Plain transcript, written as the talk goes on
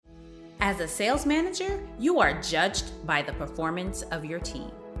As a sales manager, you are judged by the performance of your team,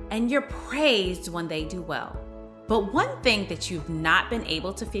 and you're praised when they do well. But one thing that you've not been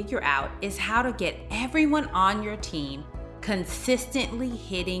able to figure out is how to get everyone on your team consistently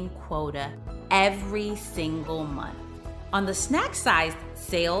hitting quota every single month. On the Snack Size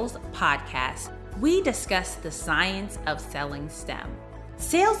Sales podcast, we discuss the science of selling STEM.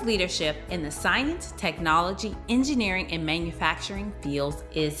 Sales leadership in the science, technology, engineering, and manufacturing fields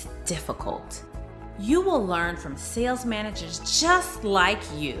is difficult. You will learn from sales managers just like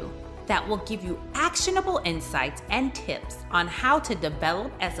you that will give you actionable insights and tips on how to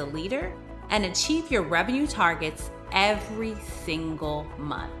develop as a leader and achieve your revenue targets every single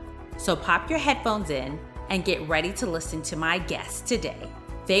month. So pop your headphones in and get ready to listen to my guests today.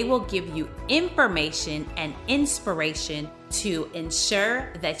 They will give you information and inspiration to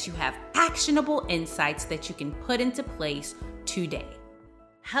ensure that you have actionable insights that you can put into place today.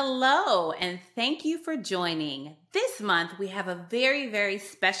 Hello, and thank you for joining. This month, we have a very, very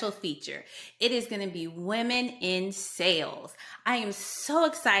special feature. It is going to be Women in Sales. I am so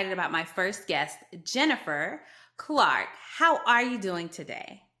excited about my first guest, Jennifer Clark. How are you doing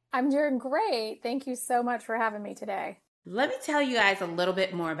today? I'm doing great. Thank you so much for having me today. Let me tell you guys a little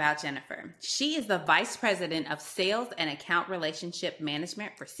bit more about Jennifer. She is the Vice President of Sales and Account Relationship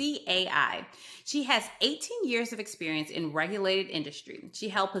Management for CAI. She has 18 years of experience in regulated industry. She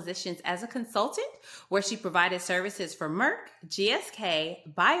held positions as a consultant where she provided services for Merck,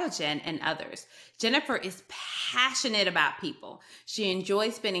 GSK, Biogen, and others. Jennifer is passionate about people. She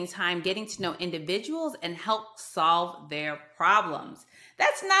enjoys spending time getting to know individuals and help solve their problems.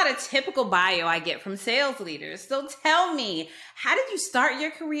 That's not a typical bio I get from sales leaders. So tell me, how did you start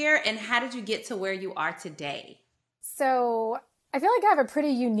your career and how did you get to where you are today? So I feel like I have a pretty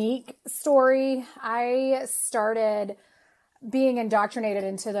unique story. I started being indoctrinated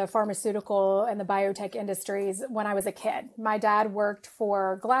into the pharmaceutical and the biotech industries when I was a kid. My dad worked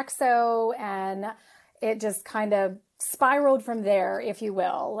for Glaxo and it just kind of spiraled from there, if you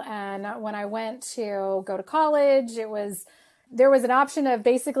will. And when I went to go to college, there was an option of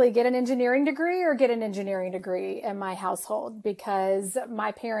basically get an engineering degree or get an engineering degree in my household because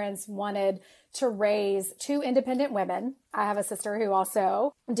my parents wanted to raise two independent women. I have a sister who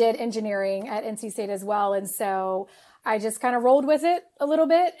also did engineering at NC State as well. And so I just kind of rolled with it a little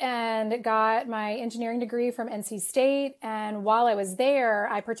bit and got my engineering degree from NC State. And while I was there,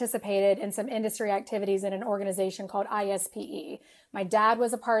 I participated in some industry activities in an organization called ISPE. My dad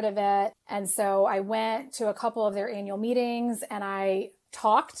was a part of it. And so I went to a couple of their annual meetings and I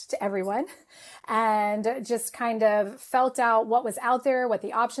talked to everyone and just kind of felt out what was out there, what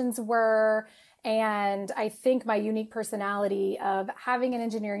the options were. And I think my unique personality of having an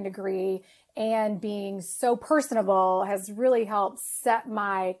engineering degree and being so personable has really helped set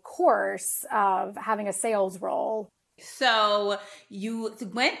my course of having a sales role. So you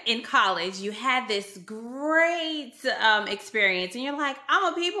went in college, you had this great experience and you're like,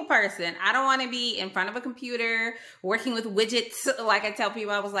 I'm a people person. I don't want to be in front of a computer working with widgets. Like I tell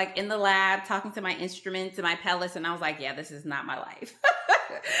people, I was like in the lab talking to my instruments and my pellets and I was like, yeah, this is not my life.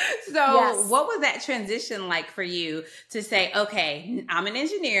 So yes. What was that transition like for you to say, okay, I'm an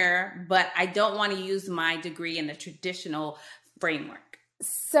engineer, but I don't want to use my degree in the traditional framework?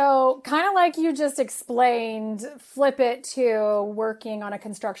 So kind of like you just explained, flip it to working on a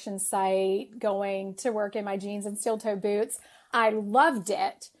construction site, going to work in my jeans and steel-toe boots. I loved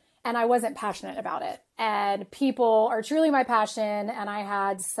it and I wasn't passionate about it. And people are truly my passion. And I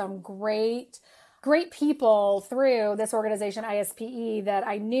had some great people through this organization, ISPE, that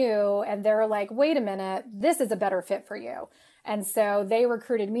I knew. And they're like, wait a minute, this is a better fit for you. And so they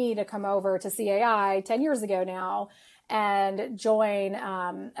recruited me to come over to CAI 10 years ago now and join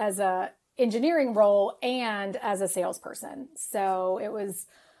as a engineering role and as a salesperson. So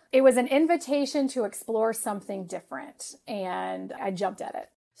it was an invitation to explore something different, and I jumped at it.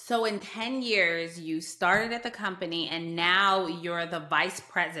 So in 10 years, you started at the company and now you're the vice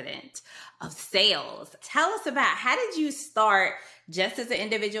president of sales. Tell us about how did you start just as an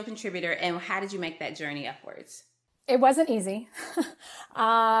individual contributor and how did you make that journey upwards? It wasn't easy.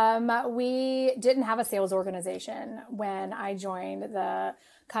 We didn't have a sales organization when I joined the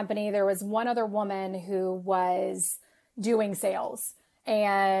company. There was one other woman who was doing sales,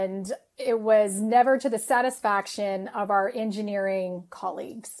 and it was never to the satisfaction of our engineering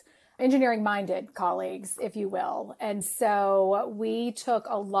minded colleagues, if you will. And so we took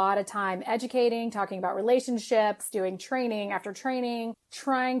a lot of time educating, talking about relationships, doing training after training,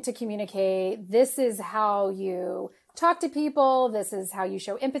 trying to communicate. This is how you talk to people. This is how you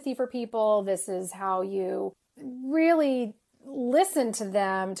show empathy for people. This is how you really listen to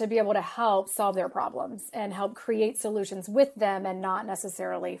them to be able to help solve their problems and help create solutions with them and not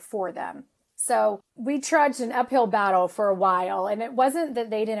necessarily for them. So we trudged an uphill battle for a while, and it wasn't that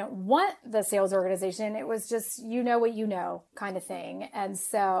they didn't want the sales organization. It was just, you know what you know kind of thing. And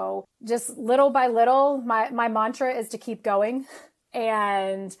so just little by little, my mantra is to keep going,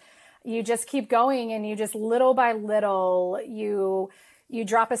 and you just keep going, and you just little by little, you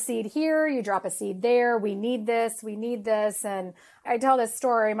drop a seed here, you drop a seed there. We need this. And I tell this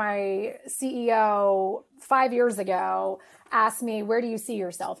story. My CEO 5 years ago asked me, where do you see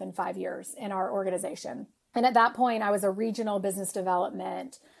yourself in 5 years in our organization? And at that point, I was a regional business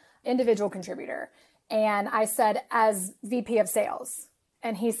development individual contributor. And I said, as VP of sales.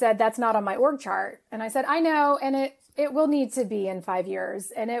 And he said, that's not on my org chart. And I said, I know. And it will need to be in 5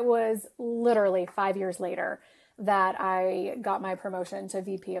 years. And it was literally 5 years later that I got my promotion to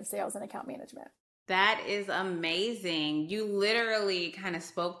VP of sales and account management. That is amazing. You literally kind of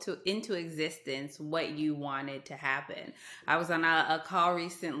spoke into existence what you wanted to happen. I was on a call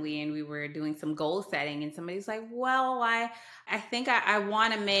recently, and we were doing some goal setting, and somebody's like, well, I think I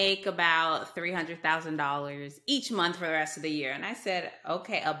want to make about $300,000 each month for the rest of the year. And I said,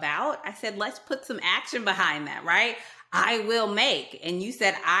 okay, I said, let's put some action behind that, right? I will make. And you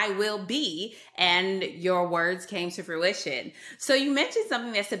said, I will be. And your words came to fruition. So you mentioned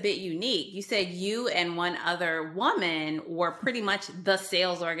something that's a bit unique. You said you and one other woman were pretty much the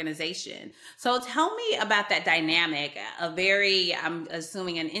sales organization. So tell me about that dynamic. I'm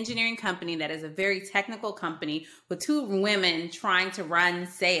assuming an engineering company that is a very technical company with two women trying to run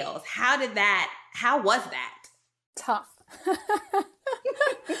sales. How was that? Tough.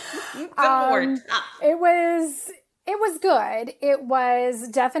 Tough. It was good. It was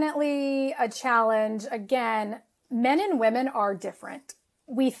definitely a challenge. Again, men and women are different.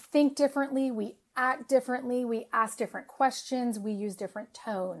 We think differently. We act differently. We ask different questions. We use different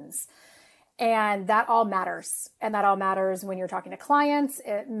tones. And that all matters. And that all matters when you're talking to clients.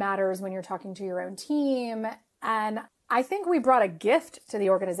 It matters when you're talking to your own team. And I think we brought a gift to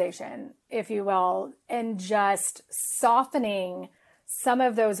the organization, if you will, in just softening some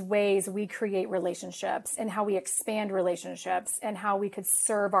of those ways we create relationships and how we expand relationships and how we could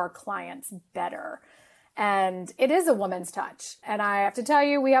serve our clients better. And it is a woman's touch. And I have to tell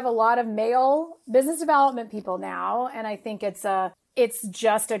you, we have a lot of male business development people now. And I think it's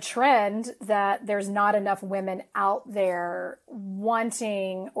just a trend that there's not enough women out there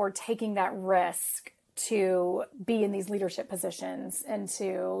wanting or taking that risk to be in these leadership positions and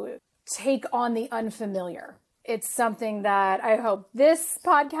to take on the unfamiliar. It's something that I hope this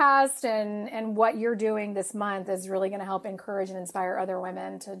podcast and what you're doing this month is really going to help encourage and inspire other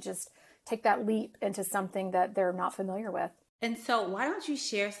women to just take that leap into something that they're not familiar with. And so why don't you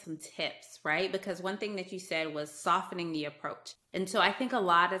share some tips, right? Because one thing that you said was softening the approach. And so I think a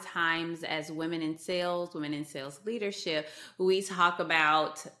lot of times as women in sales leadership, we talk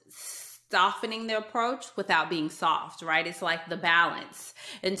about softening the approach without being soft, right? It's like the balance.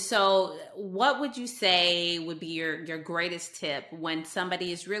 And so what would you say would be your greatest tip when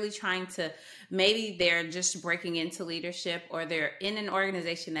somebody is really trying to, maybe they're just breaking into leadership or they're in an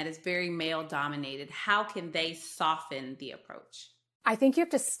organization that is very male dominated? How can they soften the approach? I think you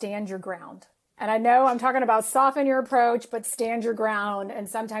have to stand your ground. And I know I'm talking about soften your approach, but stand your ground. And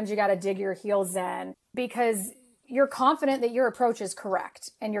sometimes you got to dig your heels in because you're confident that your approach is correct.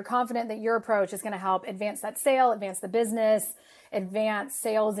 And you're confident that your approach is going to help advance that sale, advance the business, advance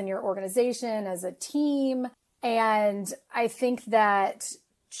sales in your organization as a team. And I think that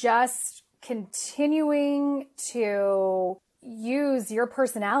just continuing to use your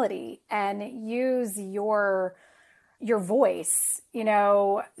personality and use your voice,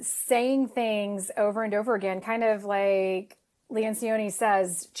 saying things over and over again, kind of like Lencioni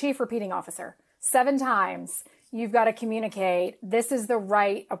says, chief repeating officer, 7 times. You've got to communicate, this is the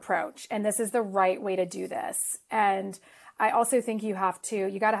right approach and this is the right way to do this. And I also think you got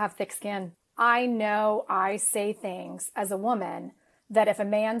to have thick skin. I know I say things as a woman that if a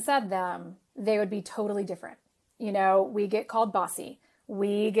man said them, they would be totally different. We get called bossy.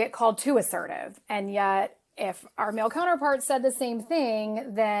 We get called too assertive. And yet if our male counterparts said the same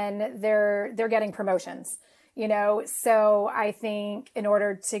thing, then they're getting promotions, So I think in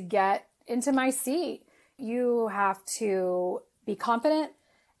order to get into my seat, you have to be confident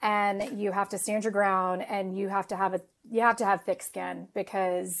and you have to stand your ground and you have to have thick skin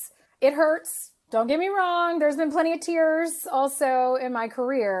because it hurts. Don't get me wrong. There's been plenty of tears also in my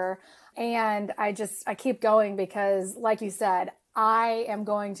career. And I keep going because like you said, I am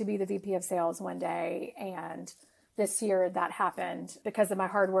going to be the VP of sales one day. And this year that happened because of my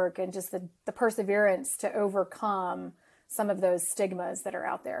hard work and just the perseverance to overcome some of those stigmas that are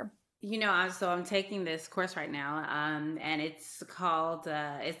out there. So I'm taking this course right now, and it's called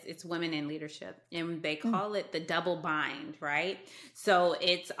it's Women in Leadership, and they call it the double bind, right? So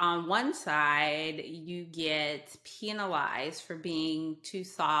it's on one side you get penalized for being too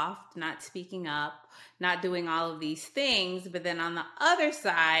soft, not speaking up, not doing all of these things, but then on the other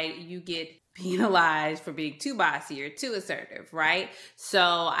side you get penalized for being too bossy or too assertive, right?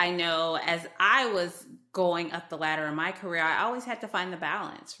 So I know as I was going up the ladder in my career, I always had to find the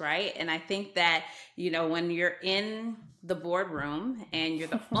balance, right? And I think that, when you're in the boardroom and you're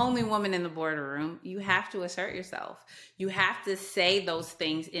the only woman in the boardroom, you have to assert yourself. You have to say those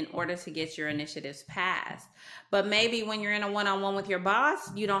things in order to get your initiatives passed. But maybe when you're in a one-on-one with your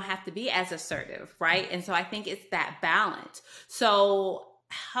boss, you don't have to be as assertive, right? And so I think it's that balance. So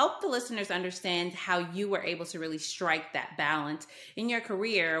help the listeners understand how you were able to really strike that balance in your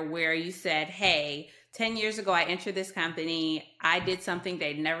career where you said, hey, 10 years ago, I entered this company. I did something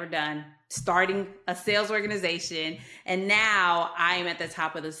they'd never done, starting a sales organization. And now I am at the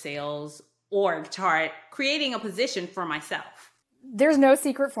top of the sales org chart, creating a position for myself. There's no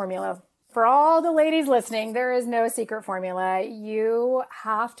secret formula. For all the ladies listening, there is no secret formula. You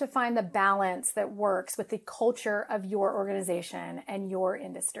have to find the balance that works with the culture of your organization and your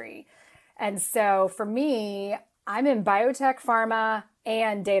industry. And so for me, I'm in biotech, pharma,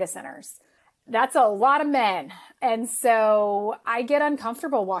 and data centers. That's a lot of men. And so I get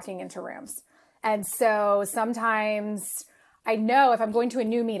uncomfortable walking into rooms. And so sometimes I know if I'm going to a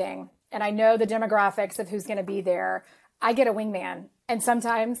new meeting and I know the demographics of who's going to be there, I get a wingman. And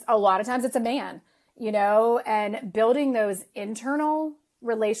sometimes, a lot of times it's a man, and building those internal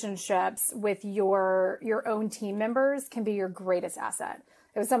relationships with your own team members can be your greatest asset.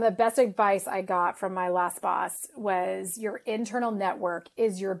 It was some of the best advice I got from my last boss was your internal network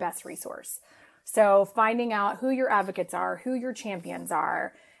is your best resource. So finding out who your advocates are, who your champions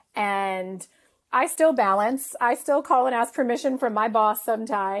are. And I still balance. I still call and ask permission from my boss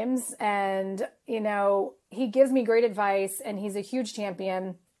sometimes. And, he gives me great advice and he's a huge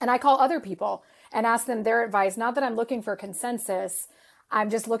champion. And I call other people and ask them their advice. Not that I'm looking for consensus. I'm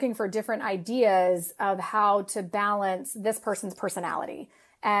just looking for different ideas of how to balance this person's personality.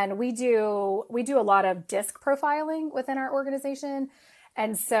 And we do a lot of DISC profiling within our organization.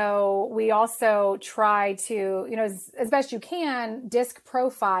 And so we also try to, as best you can, DISC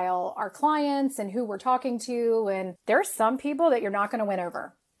profile our clients and who we're talking to. And there's some people that you're not going to win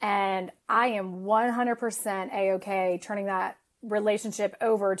over. And I am 100% A-okay turning that relationship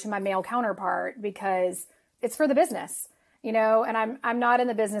over to my male counterpart because it's for the business, and I'm not in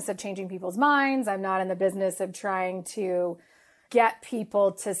the business of changing people's minds. I'm not in the business of trying to get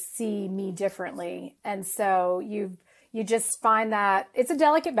people to see me differently. And so you just find that it's a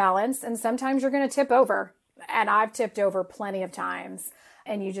delicate balance and sometimes you're going to tip over. And I've tipped over plenty of times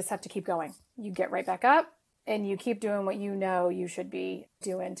and you just have to keep going. You get right back up and you keep doing what you should be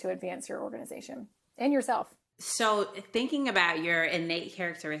doing to advance your organization and yourself. So thinking about your innate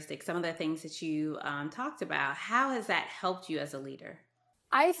characteristics, some of the things that you talked about, how has that helped you as a leader?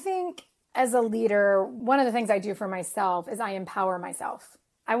 I think as a leader, one of the things I do for myself is I empower myself.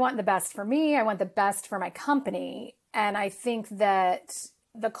 I want the best for me. I want the best for my company. And I think that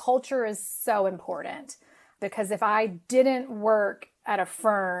the culture is so important because if I didn't work at a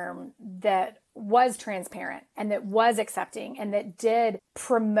firm that was transparent and that was accepting and that did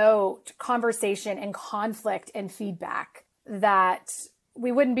promote conversation and conflict and feedback, that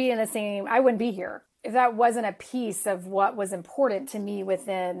we wouldn't be I wouldn't be here if that wasn't a piece of what was important to me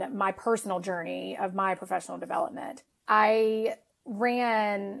within my personal journey of my professional development. I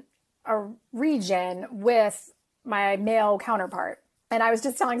ran a region with my male counterpart. And I was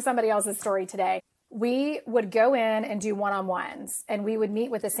just telling somebody else's story today. We would go in and do one-on-ones and we would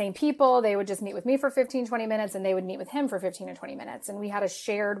meet with the same people. They would just meet with me for 15, 20 minutes and they would meet with him for 15 and 20 minutes. And we had a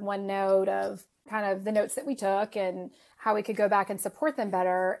shared OneNote of kind of the notes that we took and how we could go back and support them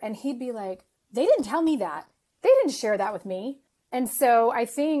better. And he'd be like, they didn't tell me that. They didn't share that with me. And so I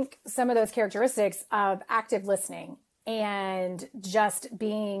think some of those characteristics of active listening and just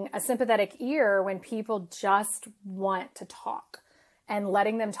being a sympathetic ear when people just want to talk and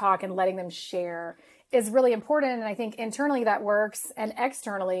letting them talk and letting them share is really important. And I think internally that works and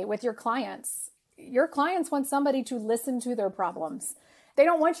externally with your clients. Your clients want somebody to listen to their problems. They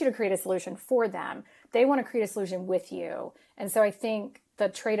don't want you to create a solution for them. They want to create a solution with you. And so I think the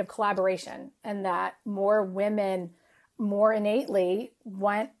trait of collaboration and that more women more innately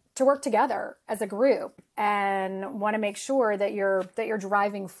want to work together as a group and want to make sure that you're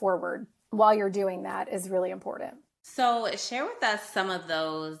driving forward while you're doing that is really important. So share with us some of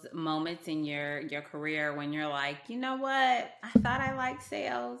those moments in your career when you're like, you know what, I thought I liked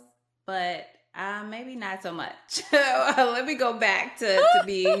sales, but maybe not so much. Let me go back to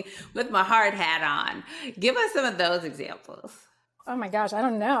being with my hard hat on. Give us some of those examples. Oh my gosh, I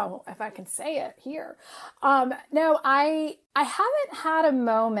don't know if I can say it here. No, I haven't had a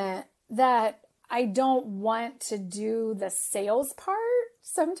moment that I don't want to do the sales part.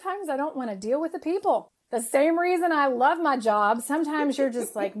 Sometimes I don't want to deal with the people. The same reason I love my job. Sometimes you're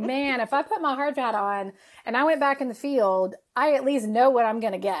just like, man, if I put my hard hat on and I went back in the field, I at least know what I'm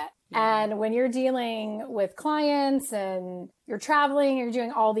going to get. And when you're dealing with clients and you're traveling, you're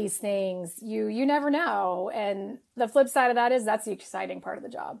doing all these things, you never know. And the flip side of that is that's the exciting part of the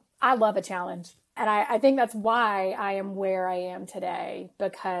job. I love a challenge. And I think that's why I am where I am today,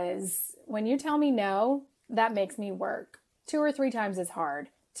 because when you tell me no, that makes me work 2 or 3 times as hard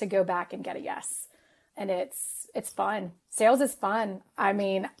to go back and get a yes. And it's fun. Sales is fun.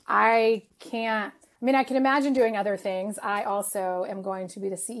 I can imagine doing other things. I also am going to be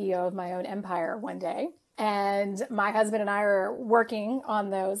the CEO of my own empire one day. And my husband and I are working on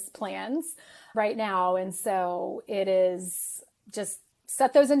those plans right now. And so it is just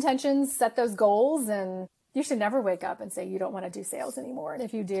set those intentions, set those goals, and you should never wake up and say you don't want to do sales anymore. And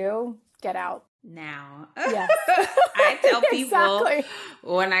if you do, get out. Now, yes. I tell people exactly.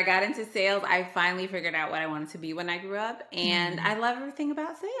 when I got into sales, I finally figured out what I wanted to be when I grew up. And I love everything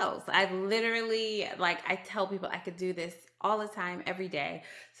about sales. I literally, I tell people I could do this all the time, every day.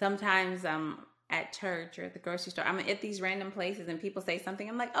 Sometimes at church or at the grocery store, I'm at these random places and people say something.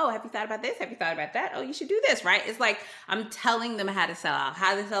 I'm like, oh, have you thought about this? Have you thought about that? Oh, you should do this, right? It's like I'm telling them how to sell out,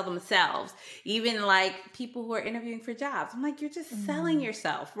 how to sell themselves. Even like people who are interviewing for jobs. I'm like, you're just selling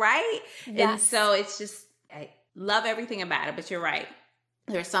yourself, right? Yes. And so it's just, I love everything about it, but you're right.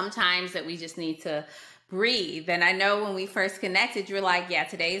 There's some times that we just need to breathe. And I know when we first connected, you were like, yeah,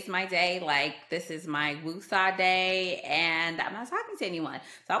 today is my day. Like, this is my woosah day. And I'm not talking to anyone.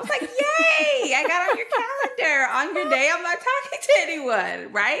 So I was like, yay, I got on your calendar. On your day, I'm not talking to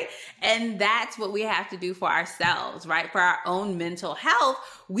anyone, right? And that's what we have to do for ourselves, right? For our own mental health,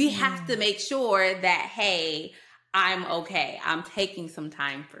 we have to make sure that, hey, I'm okay. I'm taking some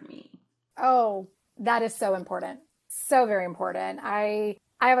time for me. Oh, that is so important. So very important. I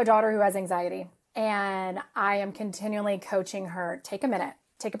have a daughter who has anxiety. And I am continually coaching her, take a minute,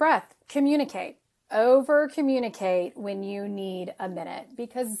 take a breath, communicate, over communicate when you need a minute.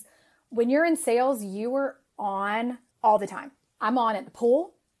 Because when you're in sales, you are on all the time. I'm on at the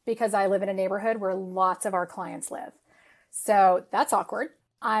pool because I live in a neighborhood where lots of our clients live. So that's awkward.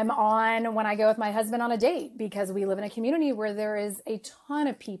 I'm on when I go with my husband on a date because we live in a community where there is a ton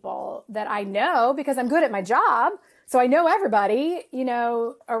of people that I know because I'm good at my job. So I know everybody,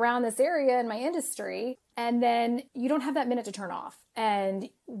 around this area in my industry. And then you don't have that minute to turn off. And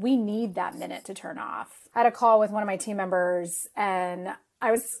we need that minute to turn off. I had a call with one of my team members and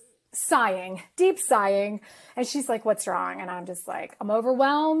I was sighing, deep sighing. And she's like, what's wrong? And I'm just like, I'm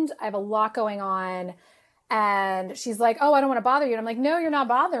overwhelmed. I have a lot going on. And she's like, oh, I don't want to bother you. And I'm like, no, you're not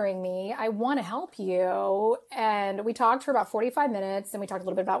bothering me. I want to help you. And we talked for about 45 minutes and we talked a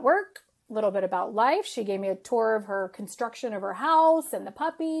little bit about work, a little bit about life. She gave me a tour of her construction of her house and the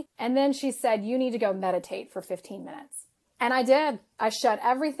puppy. And then she said, you need to go meditate for 15 minutes. And I did. I shut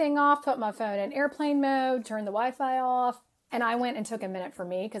everything off, put my phone in airplane mode, turned the Wi-Fi off. And I went and took a minute for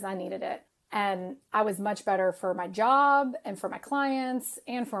me because I needed it. And I was much better for my job and for my clients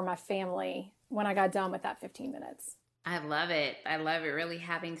and for my family when I got done with that 15 minutes. I love it. I love it. Really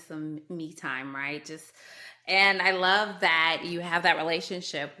having some me time, right? And I love that you have that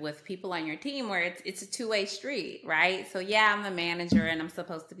relationship with people on your team where it's a two-way street, right? So yeah, I'm the manager and I'm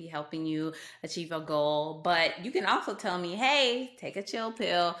supposed to be helping you achieve a goal, but you can also tell me, hey, take a chill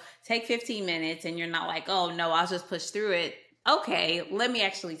pill, take 15 minutes, and you're not like, oh no, I'll just push through it. Okay, let me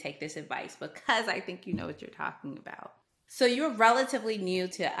actually take this advice because I think you know what you're talking about. So you're relatively new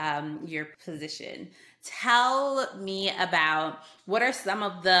to your position. Tell me about what are some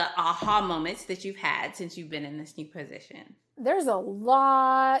of the aha moments that you've had since you've been in this new position? There's a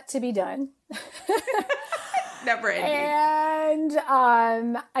lot to be done. Never ending.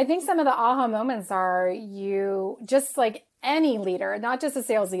 And I think some of the aha moments are you, just like any leader, not just a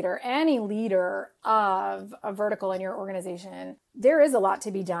sales leader, any leader of a vertical in your organization, there is a lot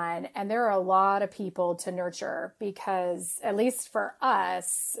to be done. And there are a lot of people to nurture because, at least for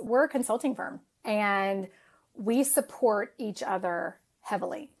us, we're a consulting firm and we support each other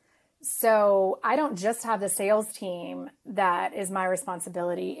heavily. So I don't just have the sales team that is my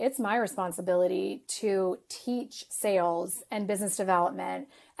responsibility. It's my responsibility to teach sales and business development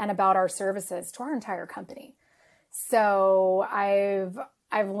and about our services to our entire company. So I've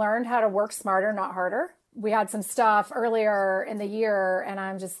learned how to work smarter, not harder. We had some stuff earlier in the year and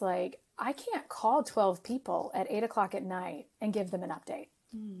I'm just like, I can't call 12 people at 8:00 at night and give them an update.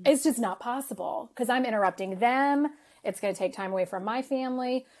 It's just not possible because I'm interrupting them. It's going to take time away from my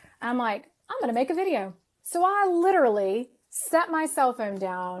family. I'm like, I'm going to make a video. So I literally set my cell phone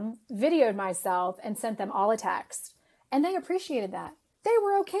down, videoed myself, and sent them all a text. And they appreciated that. They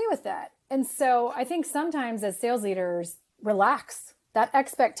were okay with that. And so I think sometimes as sales leaders, relax. That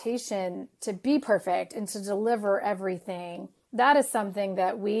expectation to be perfect and to deliver everything, that is something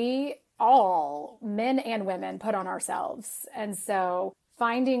that we all, men and women, put on ourselves. And so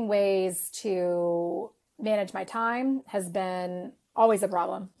finding ways to manage my time has been always a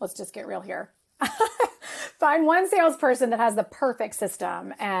problem. Let's just get real here. Find one salesperson that has the perfect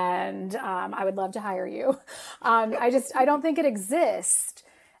system and I would love to hire you. I don't think it exists.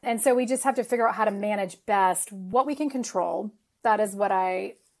 And so we just have to figure out how to manage best what we can control. That is what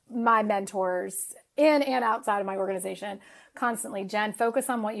my mentors in and outside of my organization constantly, Jen,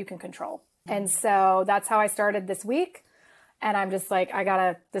 focus on what you can control. And so that's how I started this week. And I'm just like,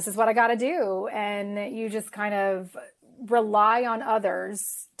 this is what I got to do. And you just kind of rely on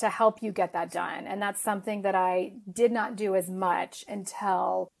others to help you get that done. And that's something that I did not do as much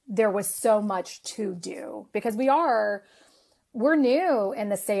until there was so much to do because we're new in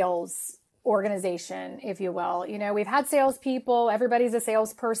the sales organization, if you will. You know, we've had salespeople, everybody's a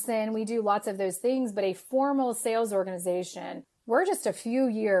salesperson. We do lots of those things, but a formal sales organization, we're just a few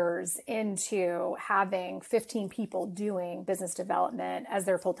years into having 15 people doing business development as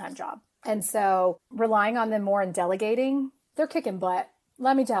their full-time job. And so relying on them more and delegating, they're kicking butt.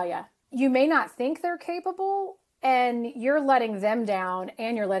 Let me tell you, you may not think they're capable and you're letting them down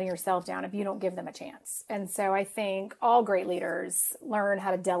and you're letting yourself down if you don't give them a chance. And so I think all great leaders learn how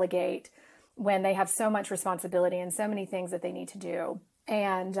to delegate when they have so much responsibility and so many things that they need to do.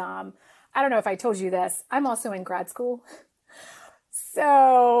 And I don't know if I told you this, I'm also in grad school.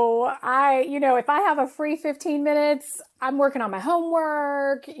 So if I have a free 15 minutes, I'm working on my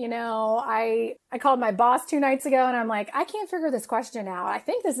homework. I called my boss 2 nights ago and I'm like, I can't figure this question out. I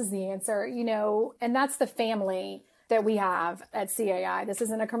think this is the answer, and that's the family that we have at CAI. This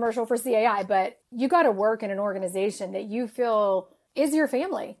isn't a commercial for CAI, but you got to work in an organization that you feel is your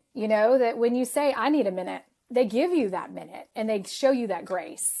family, that when you say, I need a minute, they give you that minute and they show you that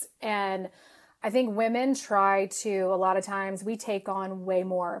grace. And I think women try to, a lot of times we take on way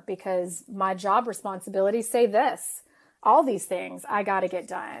more because my job responsibilities say this, all these things I got to get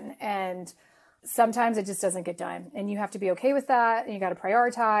done. And sometimes it just doesn't get done. And you have to be okay with that. And you got to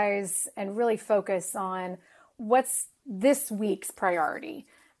prioritize and really focus on what's this week's priority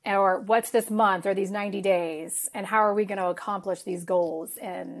or what's this month or these 90 days and how are we going to accomplish these goals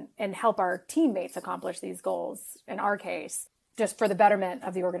and help our teammates accomplish these goals in our case, just for the betterment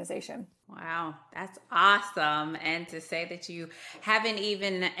of the organization. Wow, that's awesome. And to say that you haven't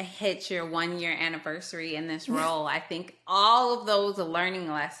even hit your 1-year anniversary in this role, I think all of those learning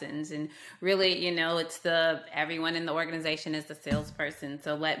lessons and really, it's everyone in the organization is the salesperson.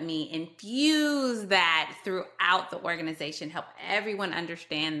 So let me infuse that throughout the organization, help everyone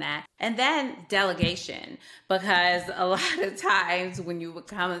understand that. And then delegation, because a lot of times when you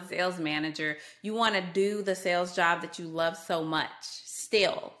become a sales manager, you want to do the sales job that you love so much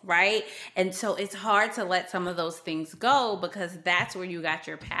still, right? And so it's hard to let some of those things go because that's where you got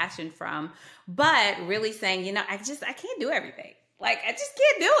your passion from. But really saying, I can't do everything. Like, I just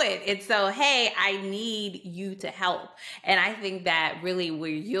can't do it. And so, hey, I need you to help. And I think that really where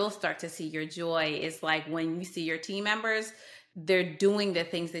you'll start to see your joy is like when you see your team members, they're doing the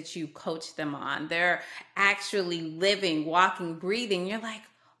things that you coach them on. They're actually living, walking, breathing. You're like,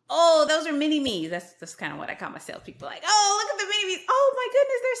 oh, those are mini-me's. That's kind of what I call my salespeople. Like, oh, look at the mini-me's. Oh my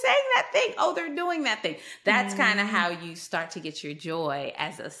goodness, they're saying that thing. Oh, they're doing that thing. That's kind of how you start to get your joy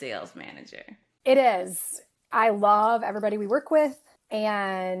as a sales manager. It is. I love everybody we work with.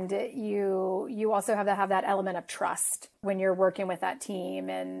 And you also have to have that element of trust when you're working with that team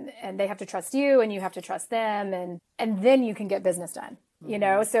and they have to trust you and you have to trust them and then you can get business done.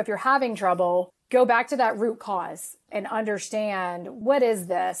 So if you're having trouble, go back to that root cause and understand what is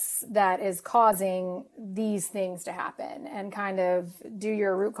this that is causing these things to happen and kind of do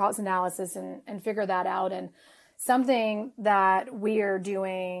your root cause analysis and figure that out. And something that we are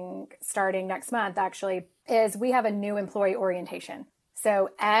doing starting next month actually is we have a new employee orientation.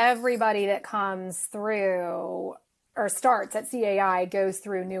 So everybody that comes through or starts at CAI goes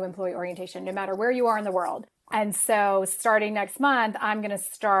through new employee orientation, no matter where you are in the world. And so starting next month, I'm going to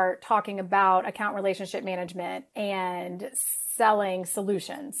start talking about account relationship management and selling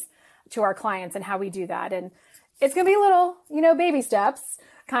solutions to our clients and how we do that. And it's going to be little, baby steps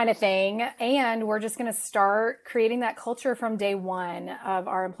kind of thing. And we're just going to start creating that culture from day one of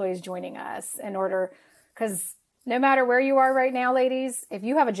our employees joining us because no matter where you are right now, ladies, if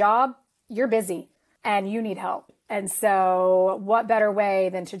you have a job, you're busy and you need help. And so what better way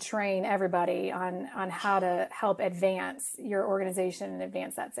than to train everybody on how to help advance your organization and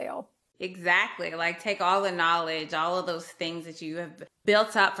advance that sale? Exactly. Like take all the knowledge, all of those things that you have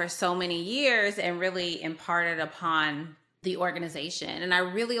built up for so many years and really imparted upon the organization. And I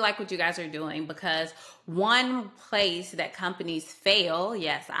really like what you guys are doing, because one place that companies fail,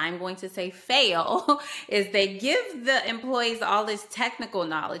 yes, I'm going to say fail, is they give the employees all this technical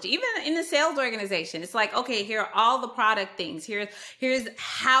knowledge. Even in the sales organization, it's like, okay, here are all the product things. Here's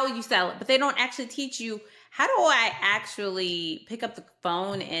how you sell it. But they don't actually teach you, how do I actually pick up the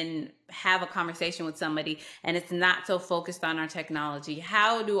phone and have a conversation with somebody and it's not so focused on our technology?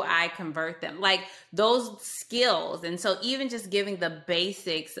 How do I convert them? Like those skills. And so even just giving the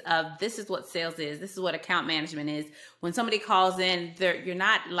basics of this is what sales is, this is what account management is. When somebody calls in, you're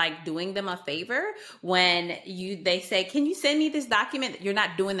not like doing them a favor. When they say, can you send me this document? You're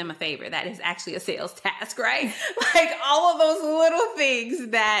not doing them a favor. That is actually a sales task, right? Like all of those little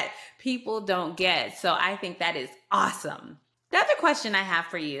things that people don't get. So I think that is awesome. The other question I have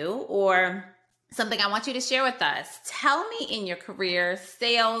for you, or something I want you to share with us, tell me in your career,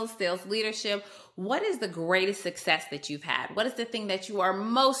 sales leadership, what is the greatest success that you've had? What is the thing that you are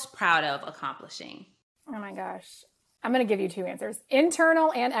most proud of accomplishing? Oh my gosh. I'm going to give you two answers,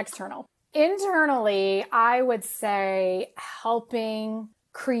 internal and external. Internally, I would say helping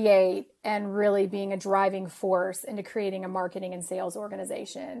create and really being a driving force into creating a marketing and sales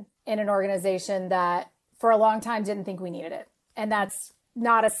organization in an organization that for a long time didn't think we needed it. And that's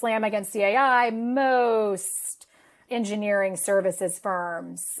not a slam against CAI. Most engineering services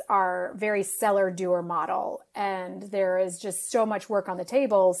firms are very seller-doer model, and there is just so much work on the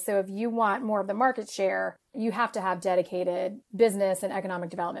table. So if you want more of the market share, you have to have dedicated business and economic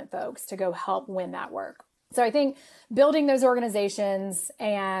development folks to go help win that work. So I think building those organizations,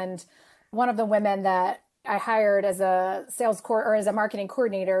 and one of the women that I hired as a as a marketing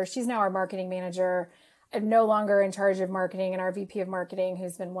coordinator, she's now our marketing manager. I'm no longer in charge of marketing, and our VP of marketing,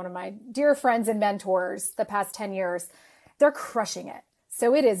 who's been one of my dear friends and mentors the past 10 years, they're crushing it.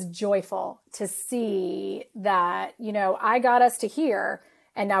 So it is joyful to see that, I got us to here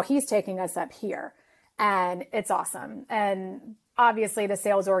and now he's taking us up here, and it's awesome. And obviously the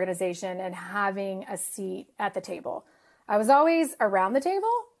sales organization and having a seat at the table. I was always around the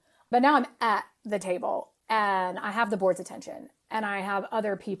table, but now I'm at the table and I have the board's attention. And I have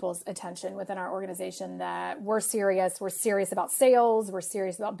other people's attention within our organization that we're serious. We're serious about sales. We're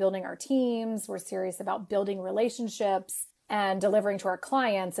serious about building our teams. We're serious about building relationships and delivering to our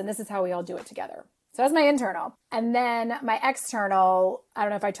clients. And this is how we all do it together. So that's my internal. And then my external, I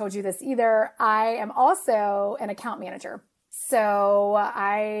don't know if I told you this either, I am also an account manager. So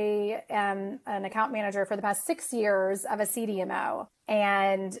I am an account manager for the past 6 years of a CDMO.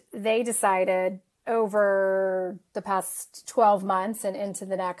 And they decided over the past 12 months and into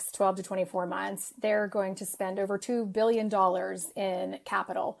the next 12 to 24 months, they're going to spend over $2 billion in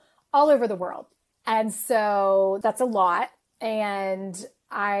capital all over the world. And so that's a lot. And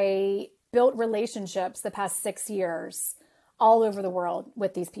I built relationships the past 6 years all over the world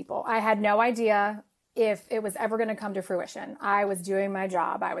with these people. I had no idea if it was ever going to come to fruition. I was doing my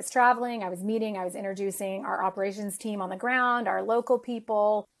job. I was traveling, I was meeting, I was introducing our operations team on the ground, our local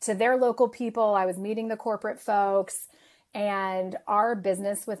people to their local people. I was meeting the corporate folks, and our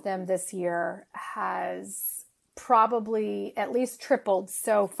business with them this year has probably at least tripled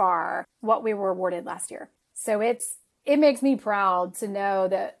so far what we were awarded last year. So it makes me proud to know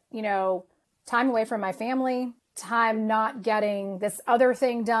that, time away from my family, time not getting this other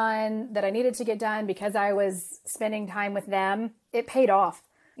thing done that I needed to get done because I was spending time with them, it paid off.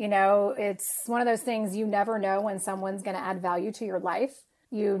 It's one of those things, you never know when someone's going to add value to your life.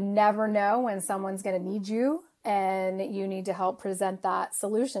 You never know when someone's going to need you, and you need to help present that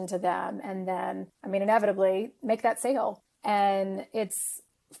solution to them. And then, inevitably make that sale. And it's,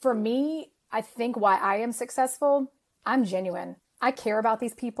 for me, I think why I am successful, I'm genuine. I care about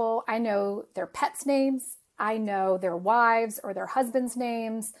these people. I know their pets' names. I know their wives or their husbands'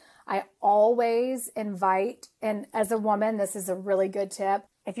 names. I always invite, and as a woman, this is a really good tip.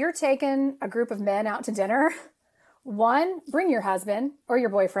 If you're taking a group of men out to dinner, 1, bring your husband or your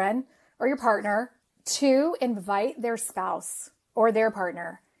boyfriend or your partner. 2, invite their spouse or their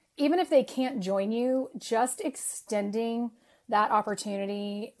partner. Even if they can't join you, just extending that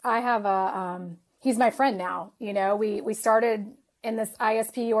opportunity. I have he's my friend now. We started in this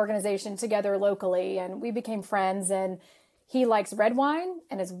ISP organization together locally, and we became friends. And he likes red wine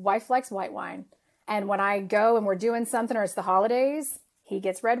and his wife likes white wine. And when I go and we're doing something or it's the holidays, he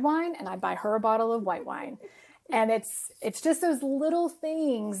gets red wine and I buy her a bottle of white wine. And it's just those little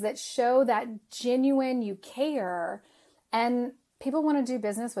things that show that genuine you care, and people want to do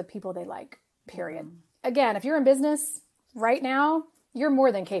business with people they like, period. Again, if you're in business right now, you're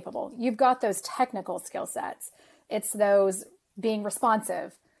more than capable. You've got those technical skill sets. It's those being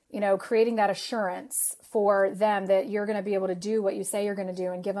responsive, creating that assurance for them that you're going to be able to do what you say you're going to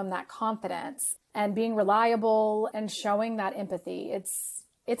do and give them that confidence, and being reliable and showing that empathy.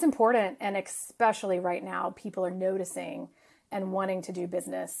 It's important. And especially right now, people are noticing and wanting to do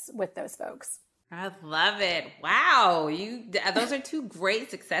business with those folks. I love it. Wow. Those are two great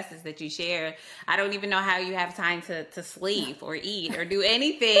successes that you shared. I don't even know how you have time to sleep or eat or do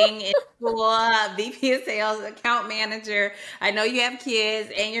anything in school, VP of sales, account manager. I know you have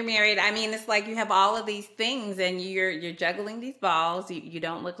kids and you're married. I mean, it's like you have all of these things and you're juggling these balls. You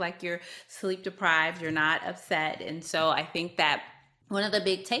don't look like you're sleep deprived. You're not upset. And so I think that one of the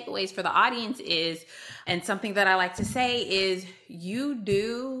big takeaways for the audience is, and something that I like to say is, you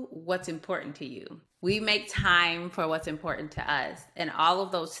do what's important to you. We make time for what's important to us. And all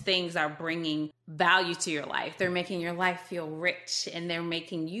of those things are bringing value to your life. They're making your life feel rich, and they're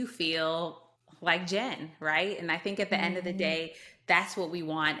making you feel like Jen, right? And I think at the end of the day, that's what we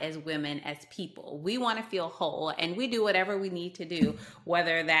want as women, as people. We want to feel whole, and we do whatever we need to do,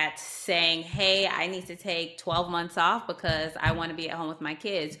 whether that's saying, hey, I need to take 12 months off because I want to be at home with my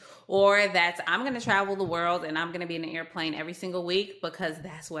kids, or that's I'm going to travel the world and I'm going to be in an airplane every single week because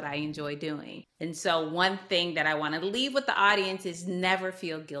that's what I enjoy doing. And so one thing that I want to leave with the audience is never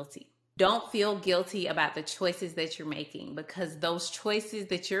feel guilty. Don't feel guilty about the choices that you're making, because those choices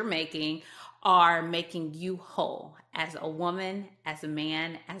that you're making are making you whole as a woman, as a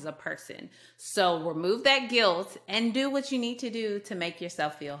man, as a person. So remove that guilt and do what you need to do to make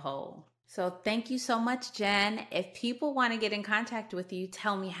yourself feel whole. So thank you so much, Jen. If people want to get in contact with you,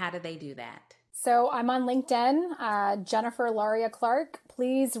 tell me, how do they do that? So I'm on LinkedIn, Jennifer Lauria Clark.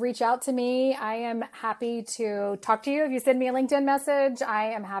 Please reach out to me. I am happy to talk to you. If you send me a LinkedIn message, I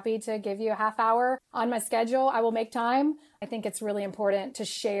am happy to give you a half hour on my schedule. I will make time. I think it's really important to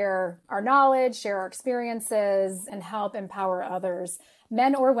share our knowledge, share our experiences, and help empower others,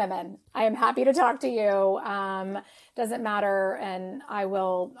 men or women. I am happy to talk to you. Doesn't matter. And I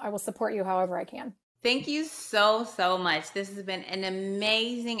will support you however I can. Thank you so, so much. This has been an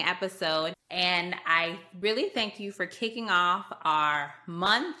amazing episode, and I really thank you for kicking off our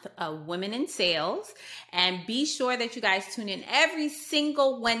month of Women in Sales. And be sure that you guys tune in every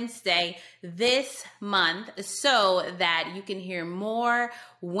single Wednesday this month so that you can hear more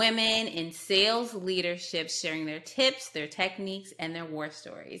women in sales leadership sharing their tips, their techniques, and their war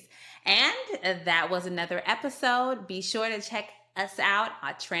stories. And that was another episode. Be sure to check us out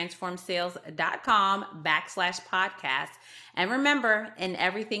at transformsales.com/podcast. And remember, in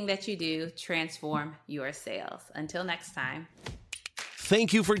everything that you do, transform your sales. Until next time.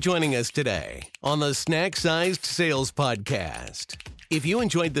 Thank you for joining us today on the Snack Sized Sales Podcast. If you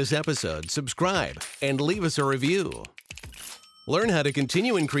enjoyed this episode, subscribe and leave us a review. Learn how to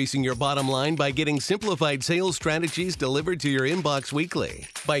continue increasing your bottom line by getting simplified sales strategies delivered to your inbox weekly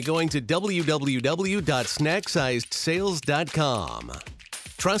by going to www.snacksizedSales.com.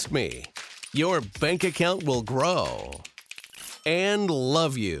 Trust me, your bank account will grow and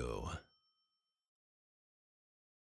love you.